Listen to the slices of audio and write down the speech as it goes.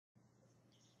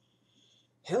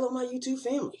Hello, my YouTube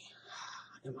family.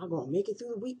 Am I going to make it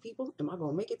through the week, people? Am I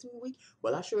going to make it through the week?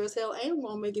 Well, I sure as hell am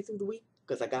going to make it through the week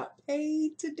because I got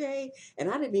paid today.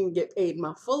 And I didn't even get paid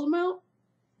my full amount.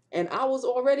 And I was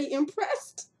already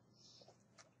impressed.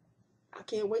 I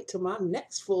can't wait till my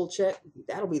next full check.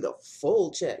 That'll be the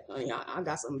full check. I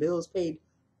got some bills paid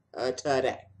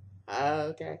today.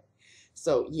 Okay.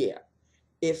 So, yeah.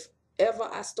 If ever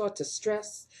I start to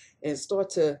stress and start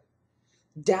to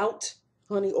doubt,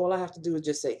 honey, all I have to do is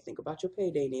just say, think about your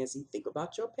payday, Nancy. Think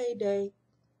about your payday.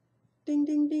 Ding,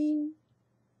 ding, ding.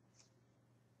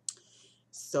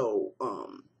 So,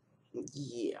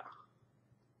 yeah.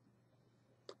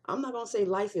 I'm not going to say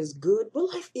life is good,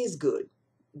 but life is good.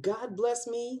 God bless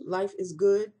me. Life is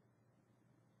good.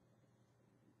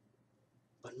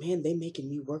 But man, they making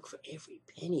me work for every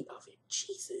penny of it.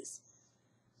 Jesus.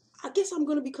 I guess I'm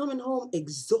going to be coming home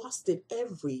exhausted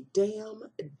every damn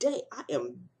day. I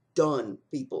am done,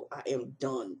 people. I am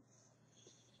done.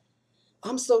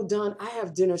 I'm so done. I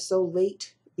have dinner so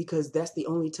late because that's the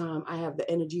only time I have the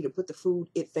energy to put the food.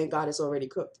 Thank God it's already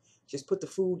cooked. Just put the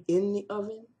food in the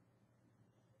oven,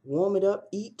 warm it up,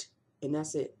 eat, and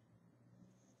that's it.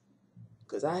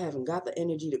 Because I haven't got the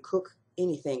energy to cook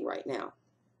anything right now.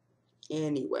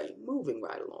 Anyway, moving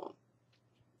right along.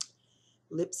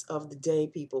 Lips of the day,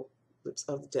 people. Lips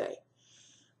of the day.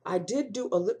 I did do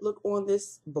a lip look on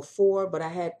this before, but I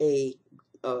had a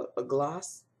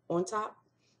gloss on top.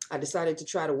 I decided to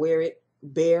try to wear it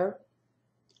bare.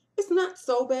 It's not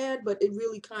so bad, but it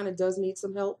really kind of does need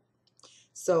some help.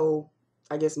 So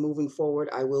I guess moving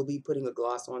forward, I will be putting a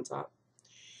gloss on top.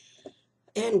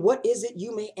 And what is it,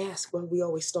 you may ask? Well, we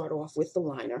always start off with the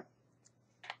liner.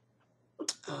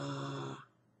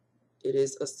 It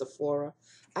is a Sephora.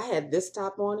 I had this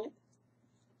top on it,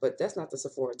 but that's not the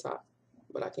Sephora top.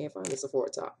 But I can't find the Sephora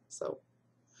top. So,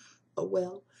 oh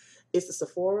well. It's a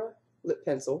Sephora lip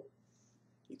pencil.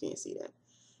 You can't see that.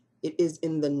 It is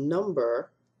in the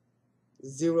number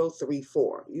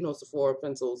 034. You know, Sephora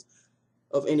pencils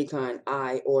of any kind,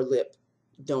 eye or lip,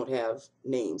 don't have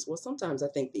names. Well, sometimes I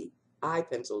think the eye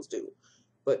pencils do.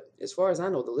 But as far as I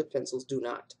know, the lip pencils do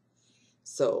not.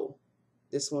 So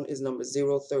this one is number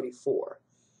 034.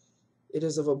 It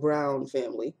is of a brown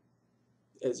family,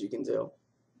 as you can tell.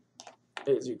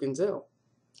 As you can tell.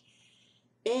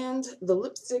 And the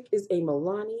lipstick is a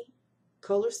Milani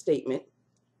color statement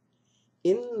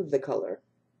in the color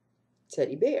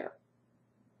Teddy Bear.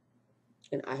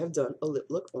 And I have done a lip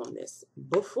look on this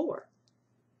before.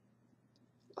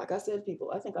 Like I said, people,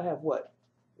 I think I have what?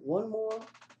 One more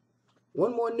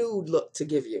nude look to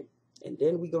give you. And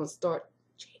then we're going to start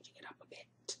changing it up a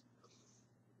bit.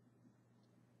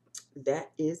 That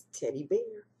is Teddy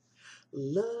Bear.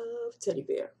 Love Teddy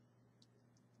Bear.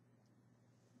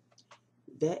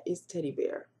 That is Teddy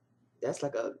Bear. That's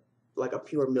like a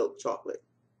pure milk chocolate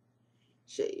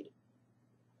shade.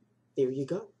 There you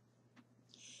go.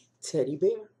 Teddy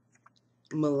Bear.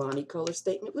 Milani color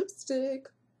statement lipstick.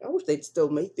 I wish they'd still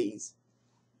make these.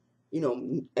 You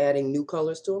know, adding new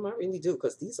colors to them. I really do,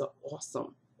 because these are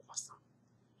awesome. Awesome.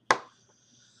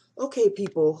 Okay,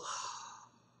 people.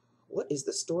 What is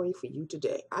the story for you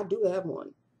today? I do have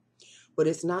one. But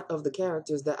it's not of the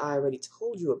characters that I already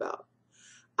told you about.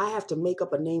 I have to make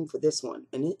up a name for this one.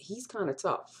 And he's kind of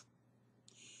tough.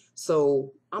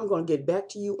 So I'm going to get back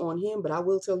to you on him. But I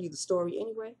will tell you the story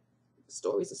anyway. The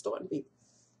stories are starting, people.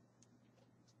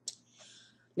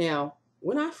 Now,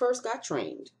 when I first got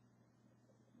trained,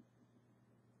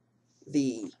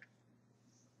 the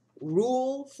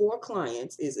rule for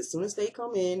clients is as soon as they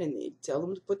come in and they tell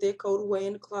them to put their coat away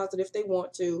in the closet if they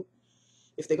want to,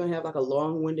 if they're going to have like a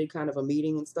long-winded kind of a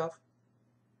meeting and stuff,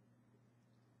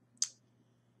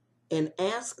 and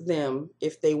ask them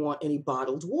if they want any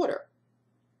bottled water,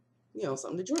 you know,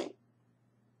 something to drink.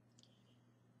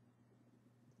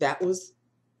 That was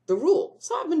the rule.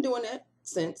 So I've been doing that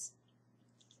since.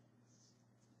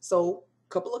 So a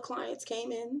couple of clients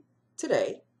came in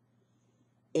today,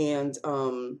 and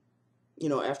you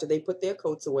know, after they put their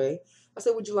coats away, I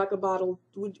said, would you like a bottle?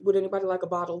 Would anybody like a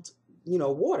bottled, you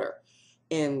know, water?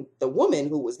 And the woman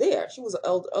who was there, she was an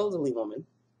elderly woman.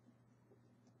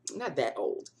 Not that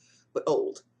old, but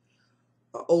old.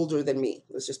 Older than me.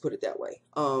 Let's just put it that way.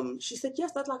 She said,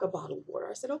 yes, I'd like a bottled water.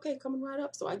 I said, okay, coming right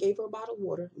up. So I gave her a bottled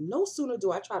water. No sooner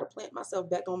do I try to plant myself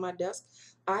back on my desk,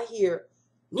 I hear,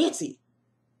 Nancy.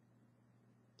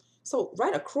 So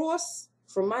right across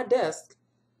from my desk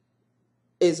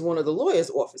is one of the lawyer's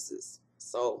offices.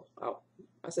 So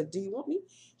I said, do you want me?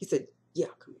 He said, yeah,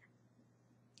 come here.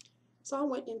 So I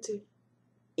went into,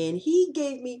 and he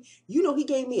gave me, you know, he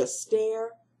gave me a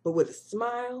stare, but with a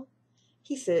smile.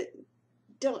 He said,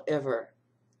 don't ever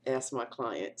ask my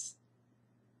clients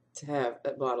to have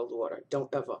a bottled water.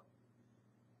 Don't ever.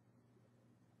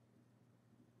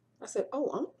 I said,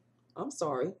 oh, I'm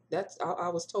sorry. I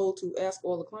was told to ask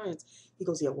all the clients. He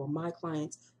goes, yeah, well, my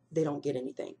clients, they don't get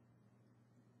anything.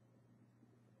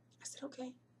 I said,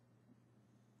 okay.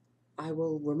 I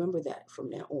will remember that from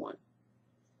now on.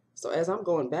 So as I'm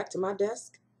going back to my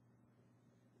desk,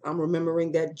 I'm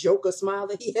remembering that Joker smile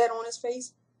that he had on his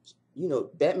face. You know,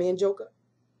 Batman Joker.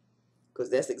 Because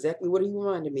that's exactly what he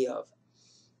reminded me of.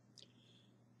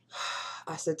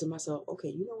 I said to myself, okay,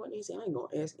 you know what, Nancy? I ain't going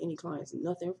to ask any clients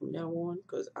nothing from now on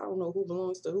because I don't know who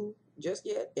belongs to who just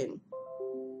yet. And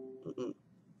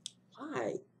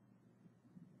why?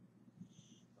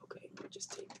 Okay, let me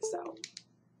just take this out.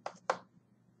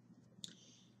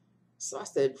 So I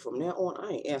said, from now on,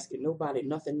 I ain't asking nobody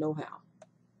nothing, no how.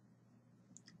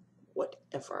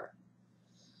 Whatever.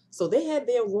 So they had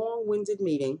their long-winded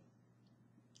meeting.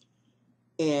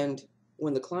 And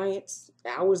when the clients,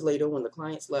 hours later, when the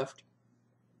clients left,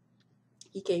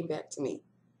 he came back to me.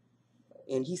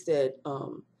 And he said,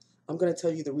 I'm going to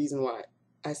tell you the reason why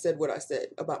I said what I said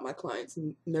about my clients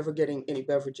never getting any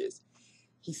beverages.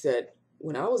 He said,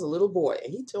 when I was a little boy,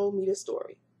 and he told me this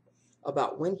story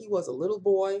about when he was a little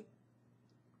boy,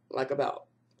 like about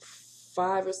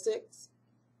 5 or 6.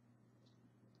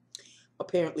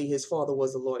 Apparently his father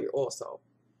was a lawyer also.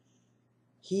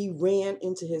 He ran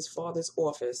into his father's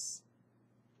office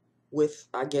with,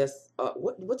 I guess,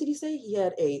 what did he say? He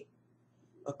had a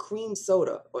cream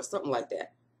soda or something like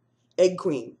that. An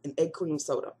egg cream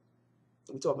soda.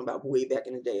 We're talking about way back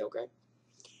in the day, okay?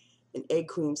 An egg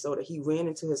cream soda. He ran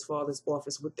into his father's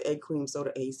office with the egg cream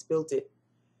soda and he spilled it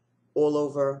all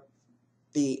over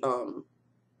the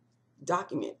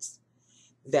documents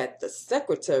that the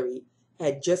secretary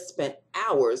had just spent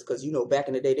hours, because, you know, back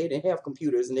in the day, they didn't have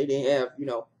computers and they didn't have, you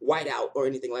know, whiteout or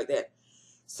anything like that.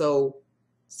 So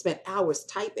spent hours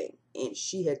typing and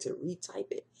she had to retype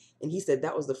it. And he said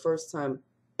that was the first time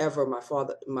ever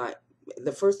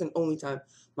the first and only time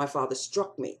my father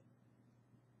struck me.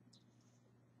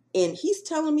 And he's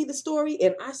telling me the story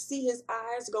and I see his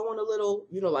eyes going a little,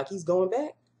 you know, like he's going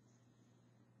back.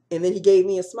 And then he gave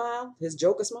me a smile, his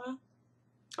Joker smile.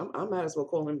 I might as well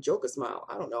call him Joker smile.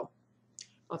 I don't know.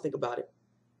 I'll think about it.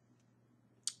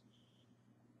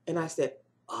 And I said,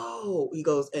 oh, he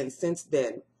goes, and since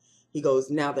then, he goes,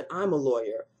 now that I'm a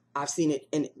lawyer, I've seen it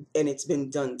and it's been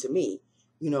done to me.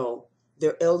 You know,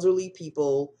 they're elderly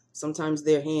people. Sometimes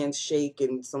their hands shake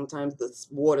and sometimes the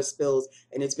water spills.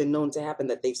 And it's been known to happen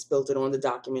that they've spilled it on the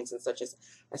documents and such as.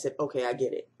 I said, okay, I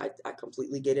get it. I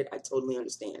completely get it. I totally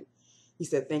understand. He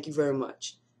said, thank you very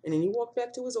much. And then he walked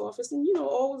back to his office and, you know,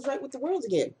 all was right with the world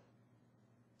again.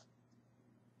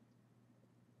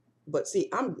 But see,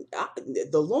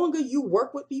 the longer you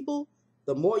work with people,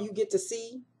 the more you get to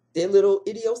see their little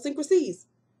idiosyncrasies.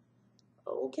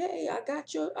 Okay, I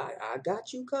got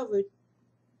you covered.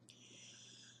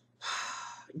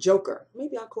 Joker.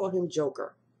 Maybe I'll call him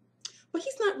Joker. But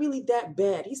he's not really that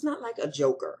bad. He's not like a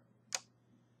Joker.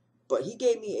 But he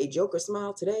gave me a Joker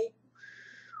smile today.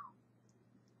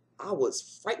 I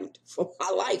was frightened for my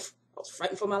life. I was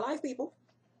frightened for my life, people.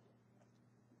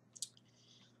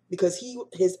 Because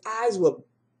his eyes were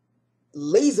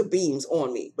laser beams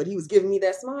on me. But he was giving me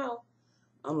that smile.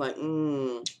 I'm like,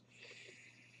 no,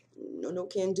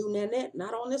 can't do that.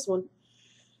 Not on this one.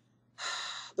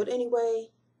 But anyway,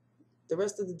 the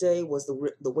rest of the day was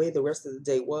the way the rest of the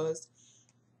day was.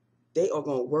 They are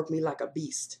going to work me like a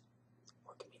beast.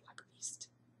 Working me like a beast.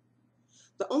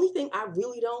 The only thing I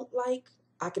really don't like,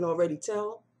 I can already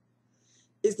tell,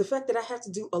 is the fact that I have to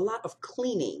do a lot of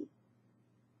cleaning.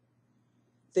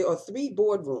 There are 3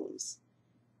 boardrooms.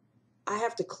 I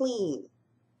have to clean.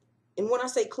 And when I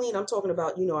say clean, I'm talking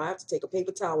about, you know, I have to take a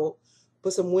paper towel,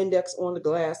 put some Windex on the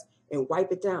glass, and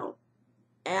wipe it down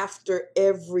after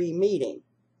every meeting.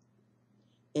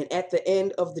 And at the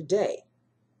end of the day,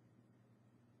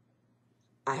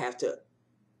 I have to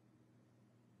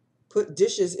put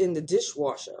dishes in the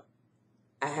dishwasher.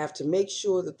 I have to make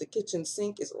sure that the kitchen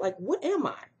sink is like, what am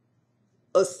I?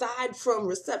 Aside from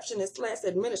receptionist /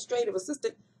 administrative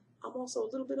assistant, I'm also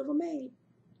a little bit of a maid.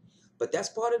 But that's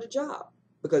part of the job.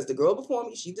 Because the girl before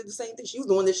me, she did the same thing. She was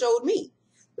the one that showed me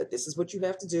that this is what you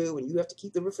have to do, and you have to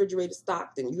keep the refrigerator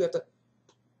stocked, and you have to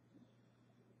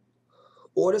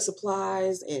order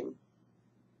supplies, and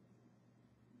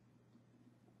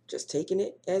just taking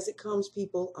it as it comes,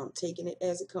 people. I'm taking it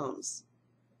as it comes.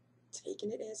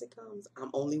 Taking it as it comes. I'm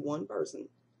only one person.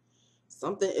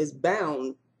 Something is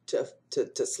bound to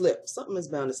slip. Something is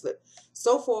bound to slip.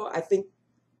 So far, I think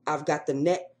I've got the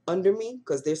net under me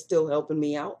because they're still helping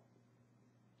me out.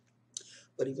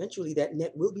 But eventually that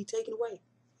net will be taken away.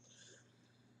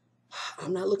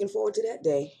 I'm not looking forward to that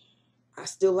day. I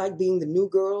still like being the new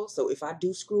girl, so if I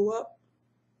do screw up,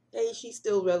 hey, she's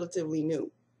still relatively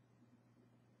new.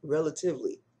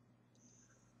 Relatively.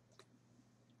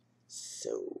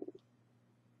 So,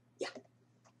 yeah.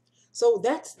 So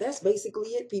that's basically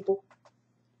it, people.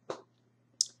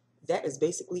 That is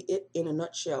basically it in a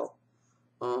nutshell.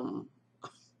 I'm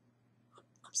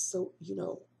so,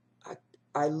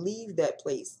 I leave that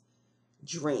place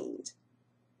drained.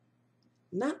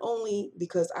 Not only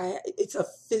because it's a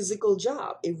physical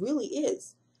job. It really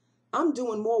is. I'm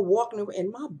doing more walking around,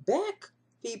 and my back,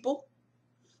 people.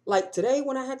 Like today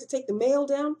when I had to take the mail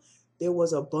down, there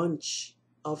was a bunch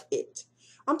of it.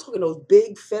 I'm talking those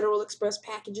big Federal Express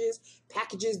packages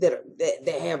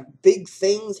that have big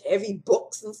things, heavy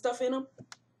books and stuff in them.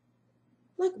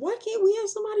 Like, why can't we have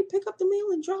somebody pick up the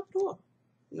mail and drop it off?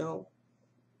 No,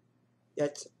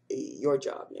 that's your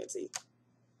job, Nancy.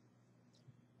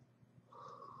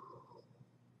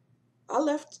 I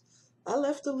left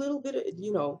a little bit of,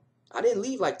 I didn't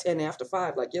leave like 10 after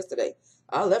 5 like yesterday.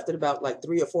 I left it about like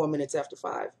 3 or 4 minutes after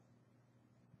 5.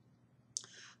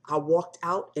 I walked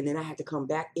out and then I had to come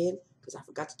back in because I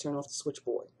forgot to turn off the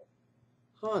switchboard.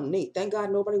 Honey, thank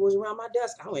God nobody was around my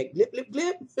desk. I went blip,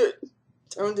 blip, blip,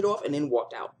 turned it off and then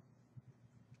walked out.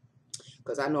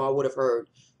 Because I know I would have heard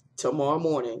tomorrow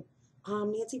morning,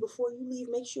 Nancy, before you leave,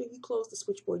 make sure you close the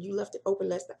switchboard. You left it open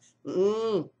last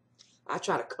time. I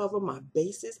try to cover my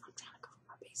bases. I'm trying to cover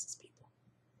my bases, people.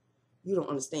 You don't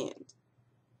understand.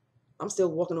 I'm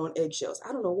still walking on eggshells.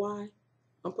 I don't know why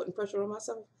I'm putting pressure on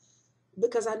myself.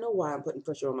 Because I know why I'm putting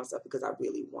pressure on myself. Because I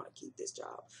really want to keep this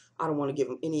job. I don't want to give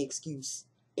them any excuse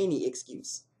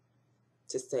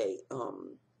to say,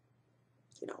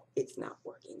 it's not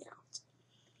working out.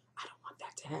 I don't want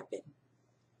that to happen.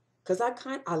 Because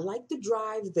I like the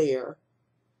drive there.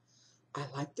 I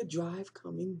like the drive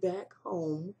coming back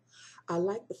home. I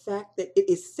like the fact that it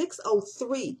is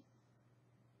 6:03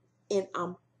 and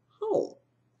I'm home.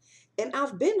 And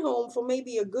I've been home for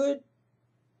maybe a good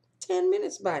 10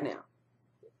 minutes by now.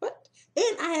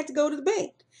 And I had to go to the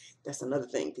bank. That's another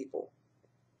thing, people.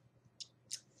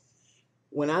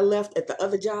 When I left at the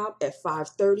other job at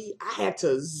 5:30, I had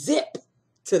to zip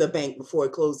to the bank before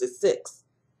it closed at 6.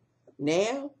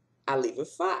 Now, I leave at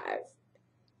 5.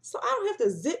 So I don't have to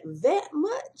zip that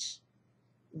much.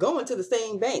 Going to the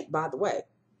same bank, by the way.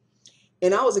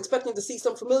 And I was expecting to see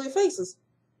some familiar faces.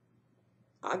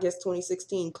 I guess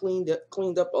 2016 cleaned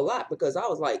up a lot because I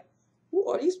was like, who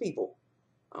are these people?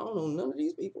 I don't know none of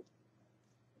these people.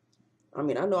 I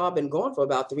mean, I know I've been gone for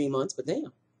about 3 months, but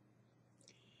damn.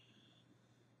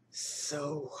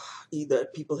 So either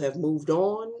people have moved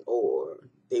on or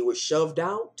they were shoved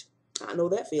out. I know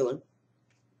that feeling.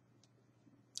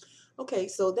 Okay,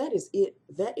 so that is it.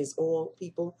 That is all,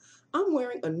 people. I'm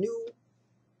wearing a new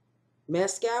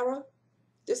mascara.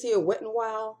 This here Wet n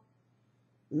Wild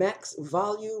Max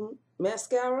Volume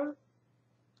Mascara.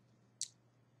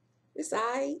 It's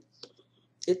alright.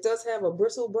 It does have a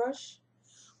bristle brush,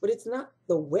 but it's not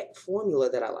the wet formula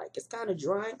that I like. It's kind of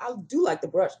drying. I do like the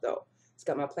brush, though. It's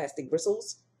got my plastic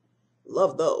bristles.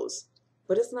 Love those.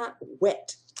 But it's not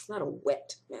wet. It's not a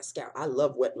wet mascara. I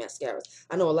love wet mascaras.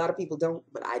 I know a lot of people don't,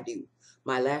 but I do.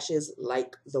 My lashes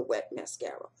like the wet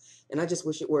mascara. And I just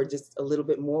wish it were just a little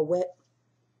bit more wet.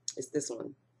 It's this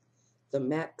one. The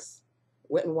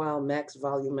Wet n Wild Max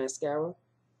Volume Mascara.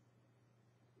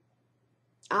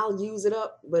 I'll use it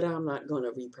up, but I'm not going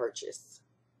to repurchase.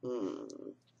 No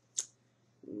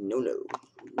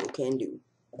can do.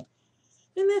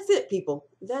 And that's it, people.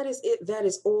 That is it. That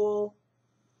is all.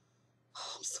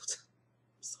 Oh, I'm so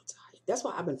tired. That's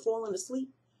why I've been falling asleep.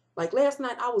 Like last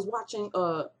night, I was watching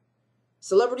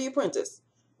Celebrity Apprentice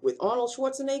with Arnold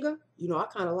Schwarzenegger. You know, I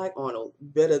kind of like Arnold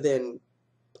better than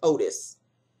POTUS.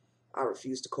 I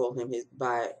refuse to call him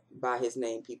by his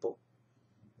name, people.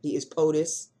 He is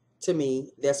POTUS to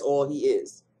me. That's all he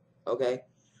is. Okay?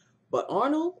 But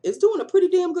Arnold is doing a pretty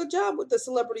damn good job with the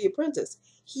Celebrity Apprentice.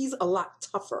 He's a lot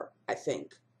tougher, I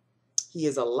think. He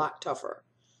is a lot tougher.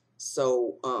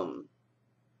 So,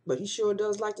 but he sure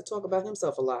does like to talk about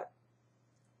himself a lot.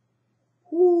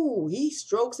 Ooh, he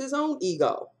strokes his own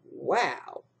ego.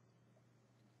 Wow.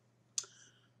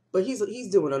 But he's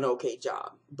doing an okay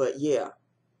job. But yeah,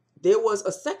 there was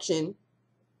a section.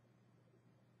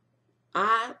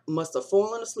 I must have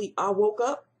fallen asleep. I woke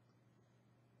up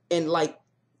and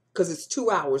because it's 2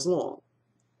 hours long.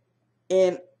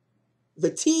 And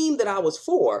the team that I was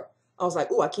for, I was like,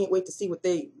 oh, I can't wait to see what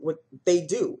they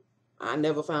do. I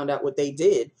never found out what they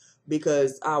did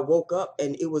because I woke up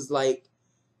and it was like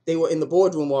they were in the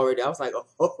boardroom already. I was like,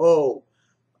 oh,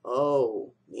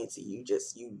 Oh, Nancy, you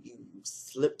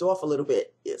slipped off a little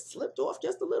bit. It slipped off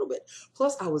just a little bit.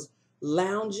 Plus, I was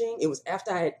lounging. It was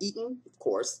after I had eaten, of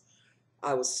course.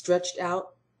 I was stretched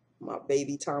out. My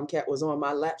baby Tomcat was on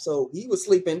my lap, so he was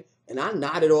sleeping, and I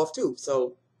nodded off too.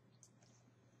 So,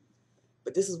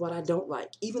 but this is what I don't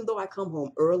like. Even though I come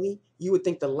home early, you would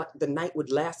think the night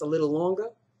would last a little longer.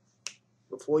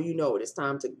 Before you know it, it's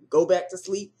time to go back to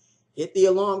sleep, hit the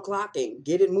alarm clock, and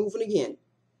get it moving again.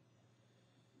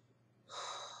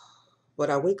 But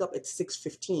I wake up at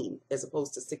 6:15 as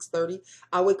opposed to 6:30.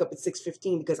 I wake up at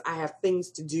 6:15 because I have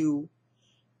things to do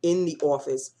in the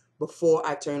office before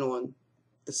I turn on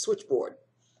the switchboard.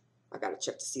 I got to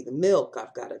check to see the milk.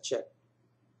 I've got to check,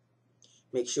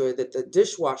 make sure that the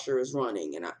dishwasher is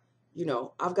running. And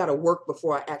I've got to work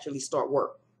before I actually start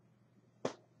work.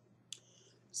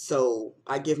 So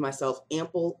I give myself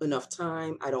ample enough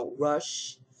time. I don't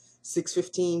rush.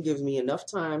 6:15 gives me enough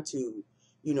time to,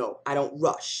 I don't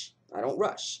rush.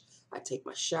 I take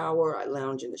my shower. I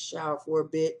lounge in the shower for a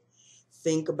bit.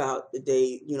 Think about the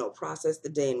day, process the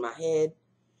day in my head.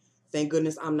 Thank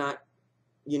goodness I'm not,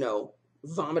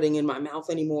 vomiting in my mouth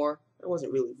anymore. I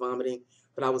wasn't really vomiting,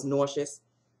 but I was nauseous.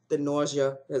 The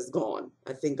nausea has gone.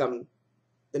 I think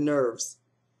the nerves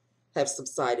have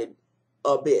subsided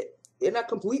a bit. They're not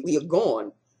completely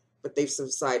gone, but they've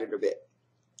subsided a bit.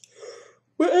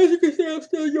 But as you can see, I'm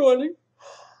still yawning.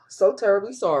 So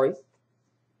terribly sorry.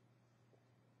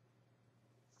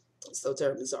 So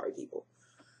terribly sorry, people.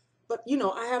 But,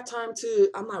 I have time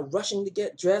I'm not rushing to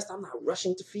get dressed. I'm not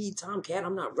rushing to feed Tomcat.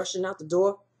 I'm not rushing out the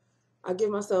door. I give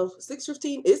myself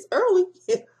 6:15. It's early,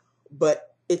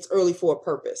 but it's early for a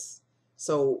purpose.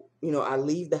 So, I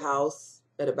leave the house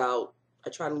at I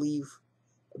try to leave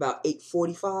about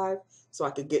 8:45 so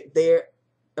I could get there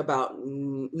about,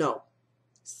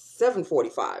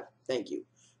 7:45. Thank you.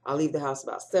 I leave the house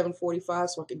about 7:45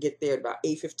 so I could get there at about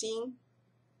 8:15.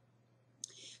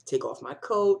 Take off my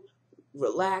coat,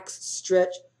 relax,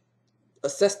 stretch,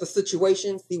 assess the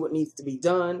situation, see what needs to be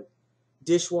done,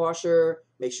 dishwasher,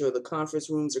 make sure the conference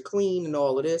rooms are clean and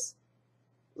all of this.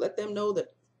 Let them know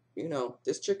that,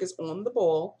 this chick is on the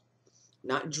ball,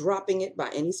 not dropping it by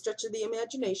any stretch of the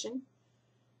imagination.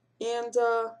 And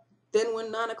then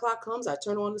when 9 o'clock comes, I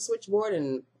turn on the switchboard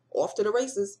and off to the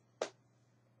races.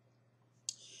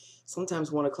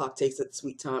 Sometimes 1 o'clock takes its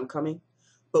sweet time coming.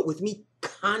 But with me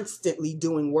constantly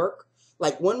doing work,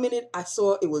 like 1 minute I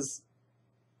saw it was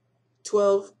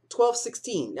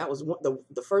 12:16. That was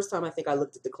the first time I think I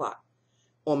looked at the clock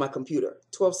on my computer.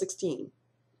 12:16.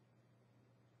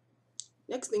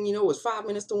 Next thing you know, it was 5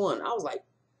 minutes to 1. I was like,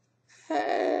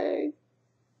 hey.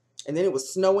 And then it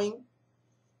was snowing.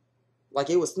 Like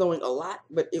it was snowing a lot,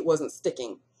 but it wasn't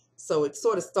sticking. So it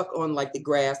sort of stuck on like the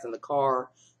grass and the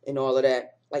car and all of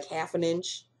that, like half an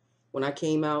inch. When I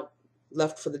came out,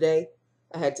 left for the day,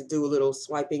 I had to do a little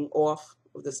swiping off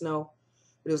of the snow.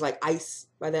 It was like ice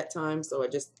by that time, so I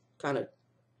just kind of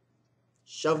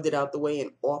shoved it out the way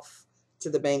and off to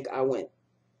the bank I went.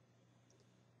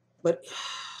 But,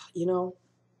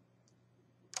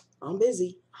 I'm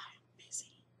busy.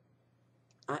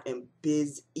 I am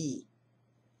busy.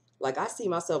 Like, I see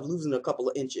myself losing a couple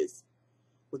of inches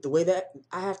with the way that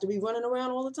I have to be running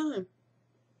around all the time.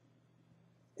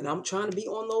 And I'm trying to be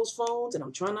on those phones, and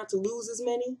I'm trying not to lose as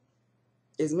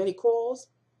many calls.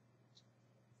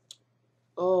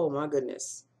 Oh, my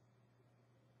goodness.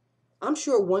 I'm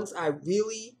sure once I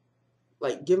really,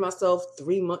 give myself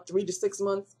 3 to 6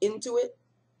 months into it,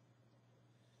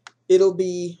 it'll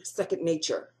be second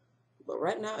nature. But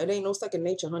right now, it ain't no second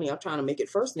nature, honey. I'm trying to make it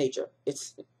first nature.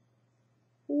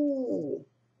 Ooh.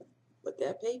 But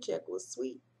that paycheck was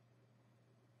sweet.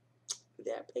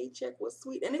 That paycheck was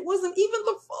sweet. And it wasn't even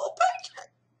the full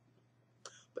paycheck.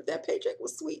 But that paycheck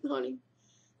was sweet, honey.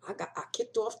 I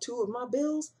kicked off 2 of my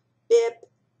bills. It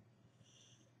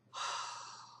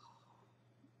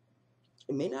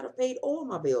may not have paid all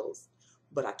my bills,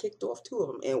 but I kicked off 2 of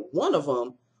them. And one of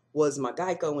them was my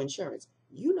Geico insurance.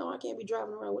 I can't be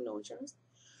driving around with no insurance.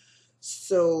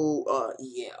 So,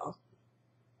 yeah.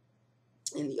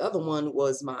 And the other one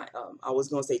was my, I was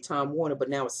going to say Time Warner, but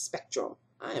now it's Spectrum.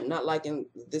 I am not liking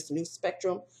this new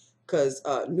Spectrum because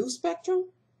new Spectrum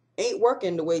ain't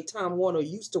working the way Time Warner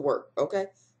used to work, okay?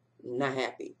 Not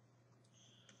happy.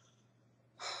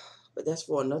 But that's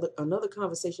for another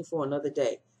conversation for another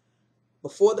day.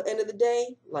 Before the end of the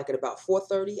day, like at about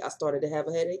 4:30, I started to have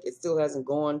a headache. It still hasn't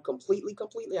gone completely.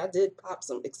 I did pop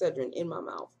some Excedrin in my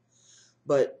mouth.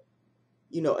 But,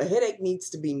 a headache needs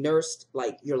to be nursed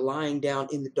like you're lying down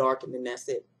in the dark and then that's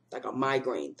it. Like a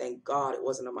migraine. Thank God it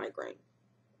wasn't a migraine.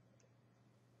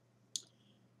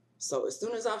 So as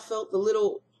soon as I felt the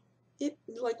little it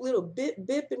like little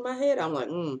bip in my head. I'm like,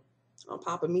 I'm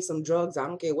popping me some drugs. I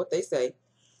don't care what they say.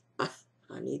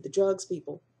 I need the drugs,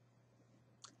 people.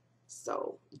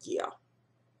 So yeah,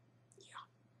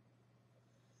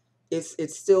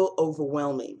 it's still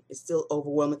overwhelming. It's still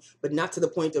overwhelming, but not to the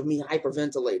point of me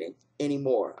hyperventilating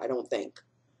anymore. I don't think.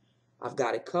 I've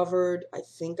got it covered. I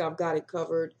think I've got it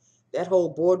covered. That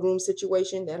whole boardroom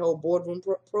situation, that whole boardroom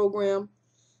program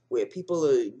where people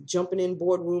are jumping in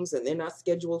boardrooms and they're not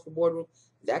scheduled for boardroom,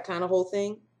 that kind of whole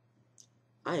thing,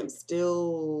 I am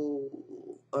still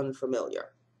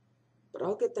unfamiliar. But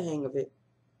I'll get the hang of it.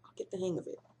 I'll get the hang of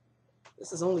it.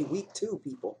 This is only week 2,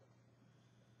 people.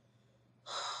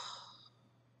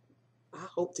 I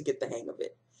hope to get the hang of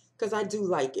it because I do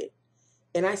like it.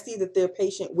 And I see that they're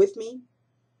patient with me.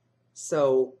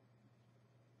 So,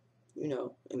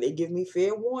 and they give me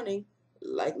fair warning,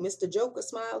 like Mr. Joker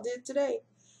Smile did today.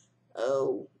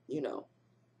 Oh,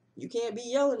 you can't be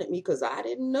yelling at me because I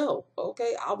didn't know.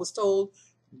 Okay, I was told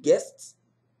guests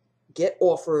get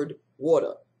offered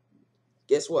water.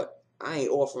 Guess what? I ain't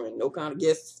offering no kind of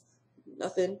guests,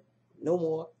 nothing, no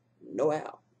more, no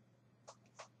how.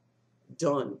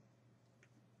 Done.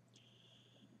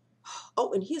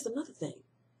 Oh, and here's another thing.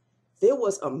 There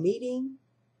was a meeting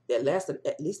that lasted,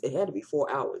 at least it had to be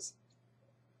 4 hours.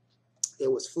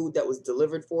 There was food that was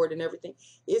delivered for it and everything.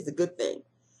 Here's the good thing.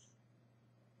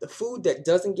 The food that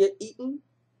doesn't get eaten,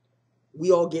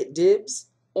 we all get dibs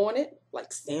on it,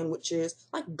 like sandwiches,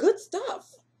 like good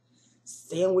stuff.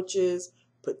 Sandwiches,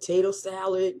 potato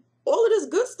salad, all of this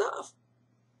good stuff.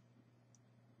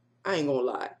 I ain't gonna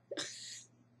lie.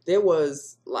 There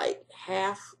was like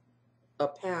half a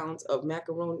pound of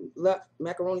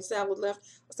macaroni salad left.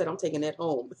 I said, I'm taking that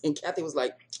home. And Kathy was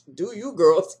like, do you,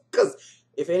 girls? Because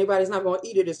if anybody's not going to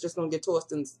eat it, it's just going to get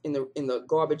tossed in the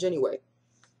garbage anyway.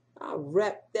 I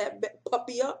wrapped that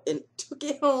puppy up and took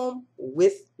it home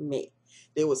with me.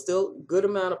 There was still a good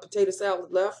amount of potato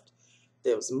salad left.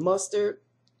 There was mustard.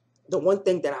 The one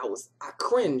thing that I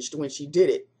cringed when she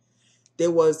did it, there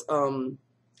was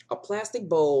a plastic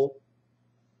bowl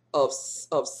of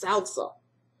salsa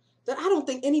that I don't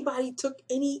think anybody took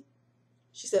any.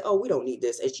 She said, oh, we don't need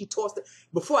this. And she tossed it.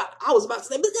 Before I was about to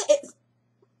say,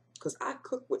 because I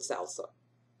cook with salsa.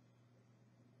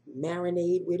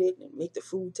 Marinade with it and make the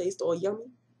food taste all yummy.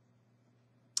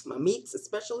 My meats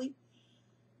especially.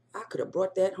 I could have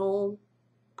brought that home.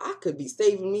 I could be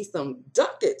saving me some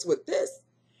ducats with this.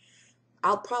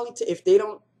 I'll probably, if they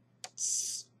don't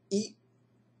eat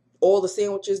all the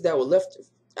sandwiches that were left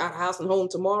at house and home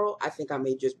tomorrow, I think I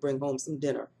may just bring home some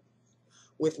dinner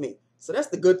with me. So that's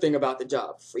the good thing about the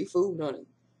job. Free food, honey.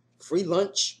 Free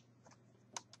lunch.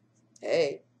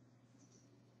 Hey,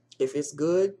 if it's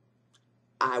good,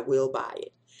 I will buy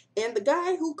it. And the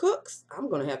guy who cooks, I'm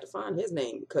going to have to find his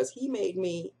name because he made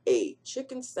me a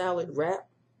chicken salad wrap.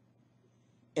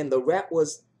 And the wrap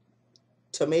was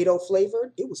tomato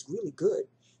flavored. It was really good.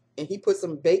 And he put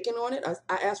some bacon on it.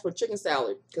 I asked for chicken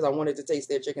salad because I wanted to taste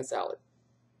their chicken salad.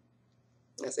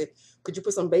 I said, could you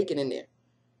put some bacon in there?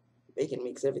 Bacon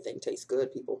makes everything taste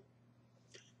good, people.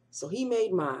 So he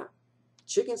made my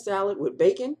chicken salad with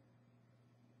bacon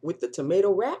with the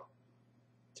tomato wrap,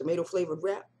 tomato flavored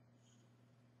wrap.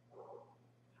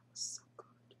 So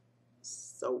good.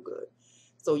 So good.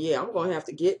 So yeah, I'm going to have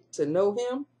to get to know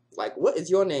him. Like, what is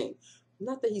your name?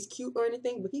 Not that he's cute or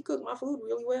anything, but he cooked my food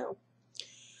really well.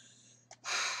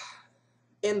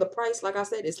 And the price, like I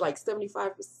said, is like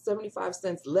 75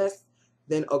 cents less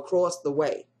than across the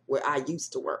way where I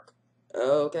used to work.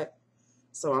 Okay.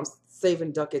 So I'm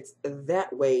saving ducats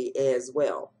that way as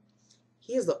well.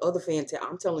 Here's the other fantastic.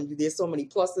 I'm telling you, there's so many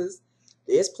pluses.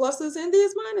 There's pluses and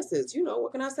there's minuses.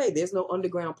 What can I say? There's no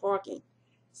underground parking.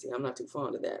 See, I'm not too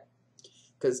fond of that.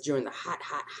 Because during the hot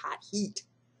heat,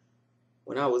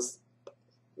 when I was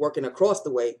working across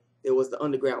the way, there was the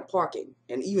underground parking.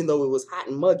 And even though it was hot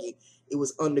and muggy, it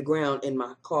was underground and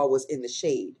my car was in the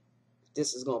shade.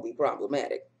 This is going to be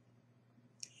problematic.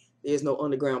 There's no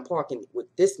underground parking with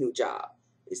this new job.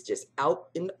 It's just out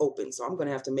in the open. So I'm going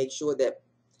to have to make sure that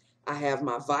I have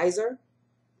my visor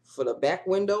for the back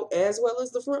window as well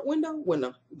as the front window when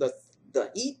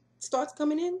the heat starts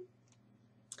coming in.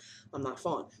 I'm not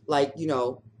fond. Like,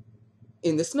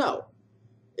 in the snow.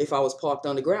 If I was parked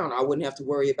on the ground, I wouldn't have to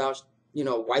worry about,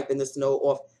 wiping the snow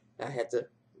off. I had to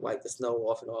wipe the snow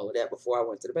off and all of that before I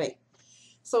went to the bank.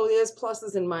 So there's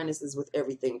pluses and minuses with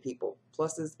everything, people.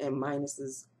 Pluses and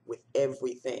minuses with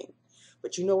everything.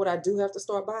 But you know what I do have to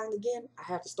start buying again? I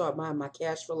have to start buying my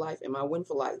Cash for Life and my Win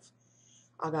for Life.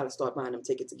 I got to start buying them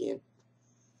tickets again.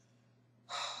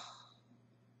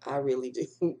 I really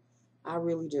do. I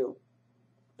really do.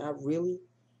 I really,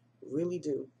 really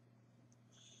do.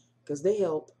 because they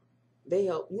help. They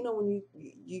help. You know, when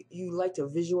you like to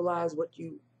visualize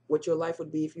what your life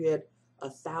would be if you had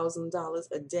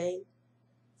 $1,000 a day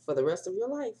for the rest of your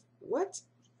life. What?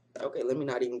 Okay, let me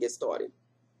not even get started.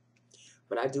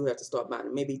 But I do have to start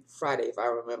buying. Maybe Friday, if I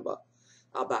remember,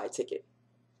 I'll buy a ticket.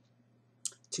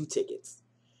 2 tickets.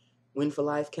 Win for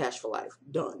life, cash for life.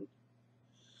 Done.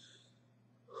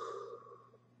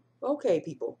 Okay,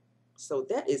 people. So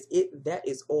that is it. That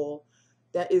is all.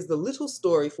 That is the little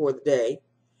story for the day.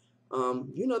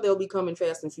 You know they'll be coming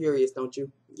fast and furious, don't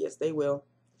you? Yes, they will.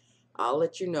 I'll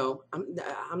let you know.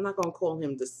 I'm not gonna call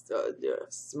him the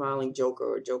smiling joker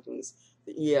or joking.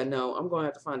 Yeah, no, I'm gonna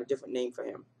have to find a different name for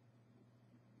him.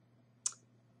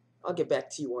 I'll get back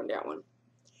to you on that one.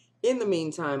 In the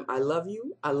meantime, I love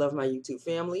you. I love my YouTube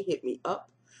family. Hit me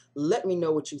up. Let me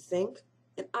know what you think,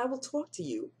 and I will talk to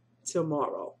you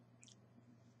tomorrow.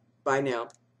 Bye now.